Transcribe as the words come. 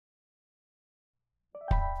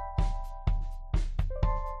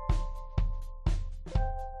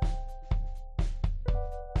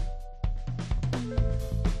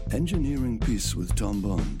Engineering Peace with Tom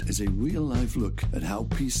Bond is a real-life look at how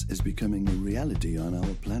peace is becoming a reality on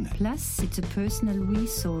our planet. Plus, it's a personal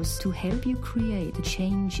resource to help you create a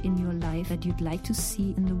change in your life that you'd like to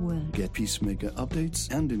see in the world. Get Peacemaker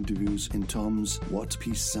updates and interviews in Tom's What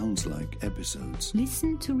Peace Sounds Like episodes.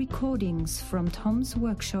 Listen to recordings from Tom's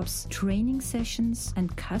workshops, training sessions,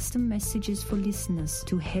 and custom messages for listeners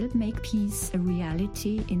to help make peace a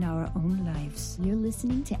reality in our own lives. You're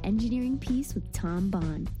listening to Engineering Peace with Tom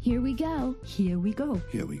Bond. Here we go. Here we go.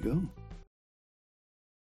 Here we go.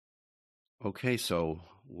 Okay, so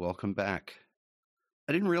welcome back.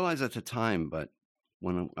 I didn't realize at the time, but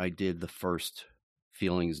when I did the first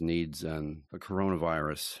feelings, needs, and the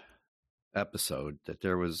coronavirus episode, that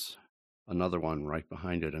there was another one right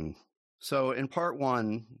behind it. And so in part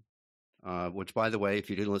one, which, by the way, if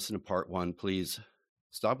you didn't listen to part one, please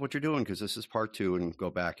stop what you're doing, because this is part two, and go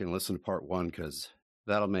back and listen to part one, because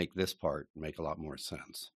that'll make this part make a lot more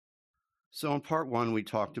sense. So in part one, we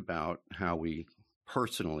talked about how we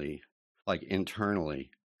personally, like internally,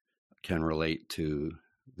 can relate to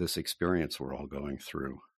this experience we're all going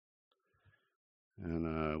through.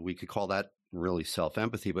 And we could call that really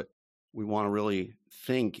self-empathy, but we want to really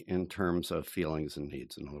think in terms of feelings and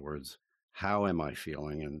needs. In other words, how am I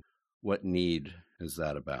feeling and what need is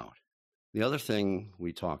that about? The other thing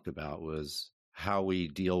we talked about was how we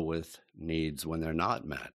deal with needs when they're not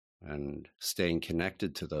met, and staying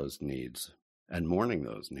connected to those needs and mourning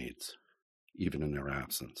those needs, even in their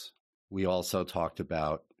absence. We also talked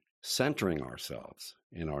about centering ourselves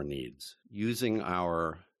in our needs, using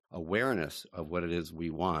our awareness of what it is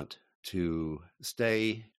we want to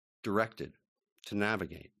stay directed, to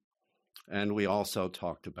navigate. And we also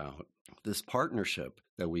talked about this partnership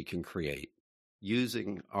that we can create,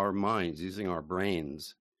 using our minds, using our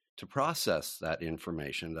brains to process that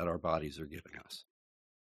information that our bodies are giving us.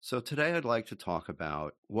 So today I'd like to talk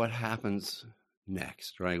about what happens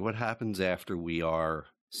next, right? What happens after we are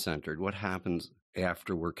centered? What happens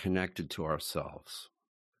after we're connected to ourselves?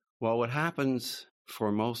 Well, what happens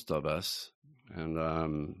for most of us,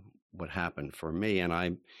 and what happened for me, and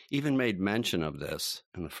I even made mention of this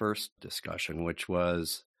in the first discussion, which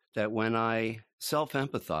was that when I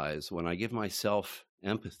self-empathize, when I give myself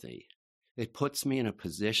empathy, it puts me in a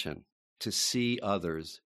position to see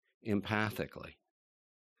others empathically.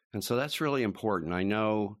 And so that's really important. I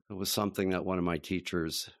know it was something that one of my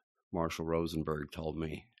teachers, Marshall Rosenberg, told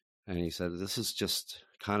me. And he said, this is just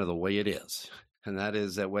kind of the way it is. And that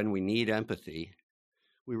is that when we need empathy,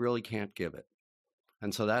 we really can't give it.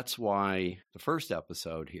 And so that's why the first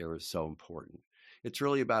episode here is so important. It's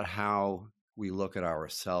really about how we look at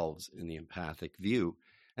ourselves in the empathic view.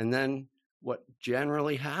 And then what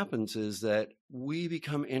generally happens is that we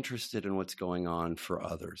become interested in what's going on for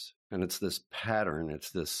others. And it's this pattern, it's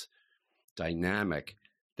this dynamic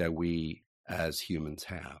that we as humans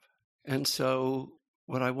have. And so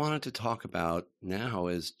what I wanted to talk about now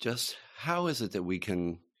is just how is it that we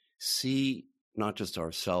can see not just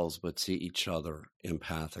ourselves, but see each other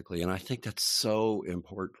empathically. And I think that's so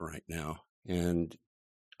important right now. And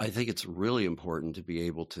I think it's really important to be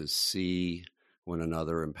able to see one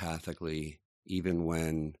another empathically, even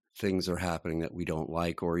when things are happening that we don't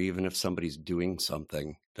like, or even if somebody's doing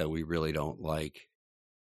something that we really don't like.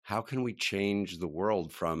 How can we change the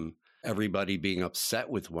world from everybody being upset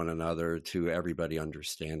with one another to everybody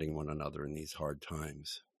understanding one another in these hard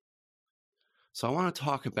times? So I want to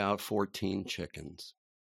talk about 14 chickens.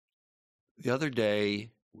 The other day,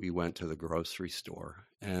 we went to the grocery store,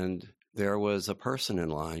 and there was a person in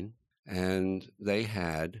line, and they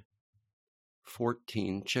had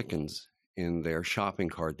 14 chickens in their shopping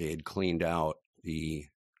cart. They had cleaned out the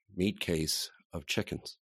meat case of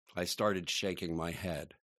chickens. I started shaking my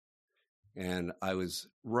head, and I was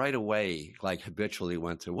right away, like habitually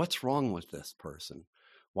went to, what's wrong with this person?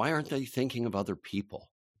 Why aren't they thinking of other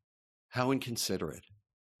people? How inconsiderate,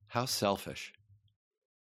 how selfish.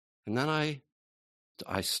 And then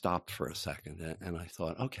I stopped for a second, and I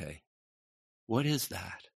thought, okay, what is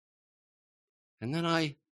that? And then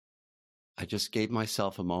I just gave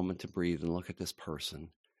myself a moment to breathe and look at this person.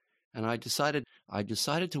 And I decided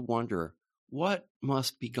to wonder what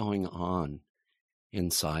must be going on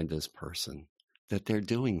inside this person that they're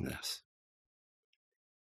doing this.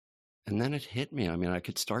 And then it hit me. I mean, I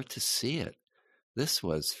could start to see it. This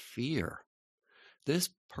was fear. This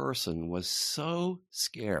person was so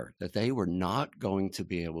scared that they were not going to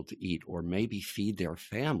be able to eat or maybe feed their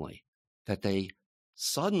family, that they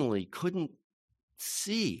suddenly couldn't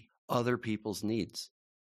see other people's needs.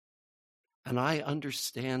 And I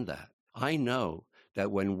understand that. I know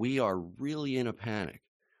that when we are really in a panic,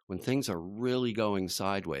 when things are really going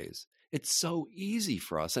sideways, It's so easy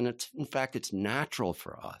for us. And in fact, it's natural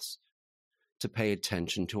for us to pay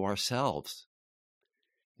attention to ourselves.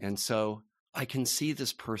 And so I can see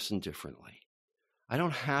this person differently. I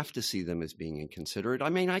don't have to see them as being inconsiderate. I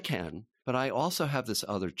mean, I can, but I also have this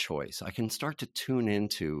other choice. I can start to tune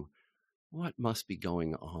into what must be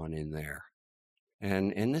going on in there.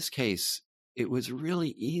 And in this case, it was really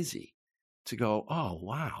easy to go, oh,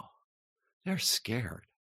 wow, they're scared.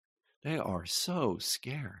 They are so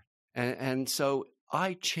scared. And so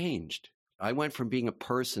I changed. I went from being a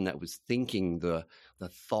person that was thinking the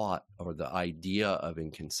thought or the idea of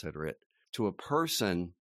inconsiderate to a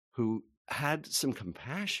person who had some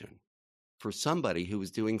compassion for somebody who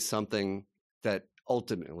was doing something that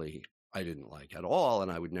ultimately I didn't like at all and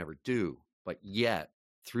I would never do. But yet,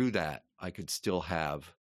 through that, I could still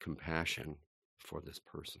have compassion for this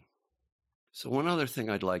person. So one other thing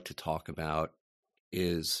I'd like to talk about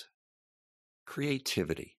is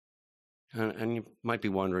creativity. And you might be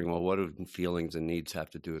wondering, well, what do feelings and needs have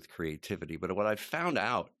to do with creativity? But what I've found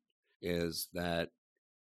out is that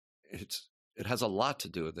it has a lot to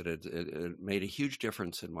do with it. It made a huge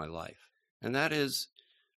difference in my life. And that is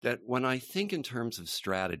that when I think in terms of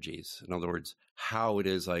strategies, in other words, how it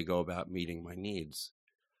is I go about meeting my needs,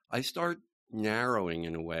 I start narrowing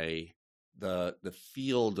in a way the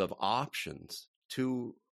field of options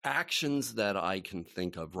to actions that I can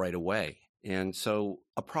think of right away. And so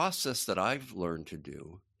a process that I've learned to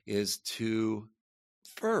do is to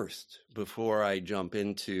first, before I jump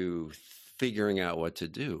into figuring out what to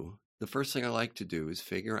do, the first thing I like to do is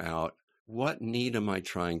figure out what need am I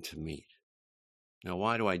trying to meet? Now,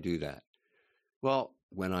 why do I do that? Well,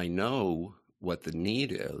 when I know what the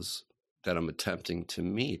need is that I'm attempting to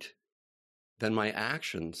meet, then my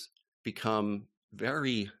actions become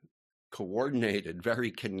very coordinated, very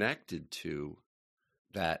connected to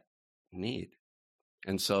that need.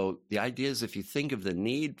 And so the idea is if you think of the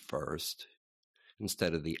need first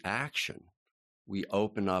instead of the action, we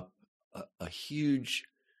open up a huge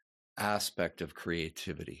aspect of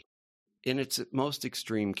creativity. In its most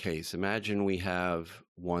extreme case, imagine we have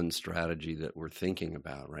one strategy that we're thinking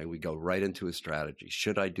about, right? We go right into a strategy.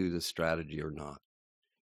 Should I do this strategy or not?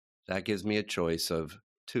 That gives me a choice of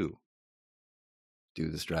two. Do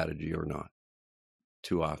the strategy or not.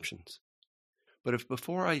 Two options. But if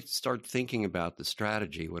before I start thinking about the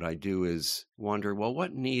strategy, what I do is wonder, well,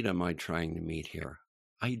 what need am I trying to meet here?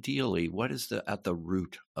 Ideally, what is at the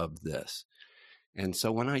root of this? And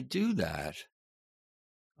so when I do that,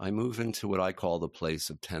 I move into what I call the place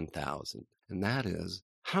of 10,000. And that is,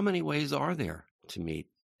 how many ways are there to meet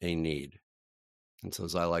a need? And so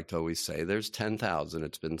as I like to always say, there's 10,000.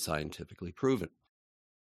 It's been scientifically proven.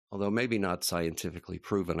 Although maybe not scientifically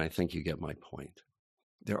proven, I think you get my point.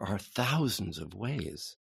 There are thousands of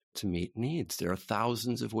ways to meet needs. There are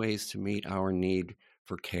thousands of ways to meet our need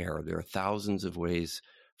for care. There are thousands of ways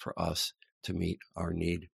for us to meet our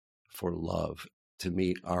need for love, to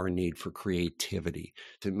meet our need for creativity,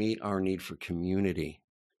 to meet our need for community.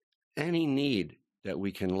 Any need that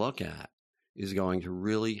we can look at is going to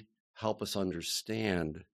really help us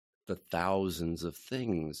understand the thousands of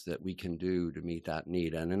things that we can do to meet that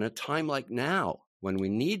need. And in a time like now, when we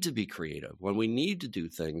need to be creative, when we need to do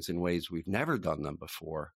things in ways we've never done them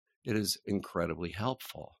before, it is incredibly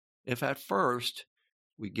helpful. If at first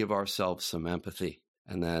we give ourselves some empathy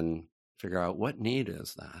and then figure out what need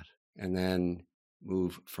is that, and then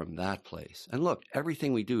move from that place. And look,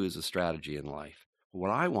 everything we do is a strategy in life.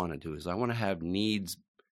 What I want to do is I want to have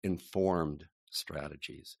needs-informed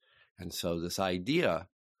strategies. And so this idea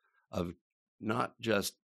of not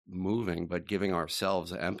just moving, but giving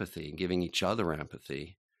ourselves empathy and giving each other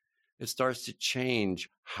empathy, it starts to change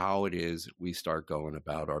how it is we start going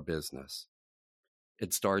about our business.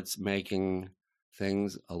 It starts making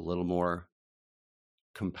things a little more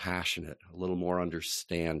compassionate, a little more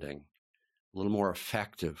understanding, a little more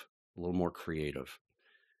effective, a little more creative.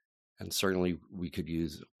 And certainly we could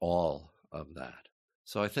use all of that.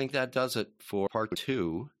 So I think that does it for part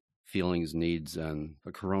 2, feelings, needs, and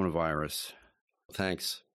the coronavirus.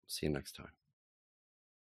 Thanks. See you next time.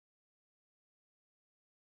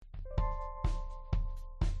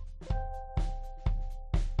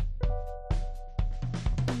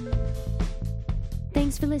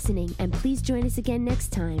 Thanks for listening, and please join us again next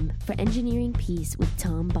time for Engineering Peace with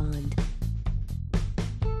Tom Bond.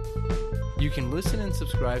 You can listen and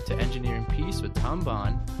subscribe to Engineering Peace with Tom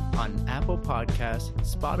Bond on Apple Podcasts,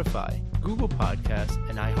 Spotify, Google Podcasts,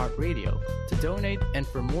 and iHeartRadio. To donate and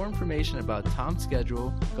for more information about Tom's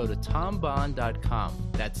schedule, go to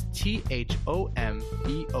tombond.com. That's THOMBOND.com.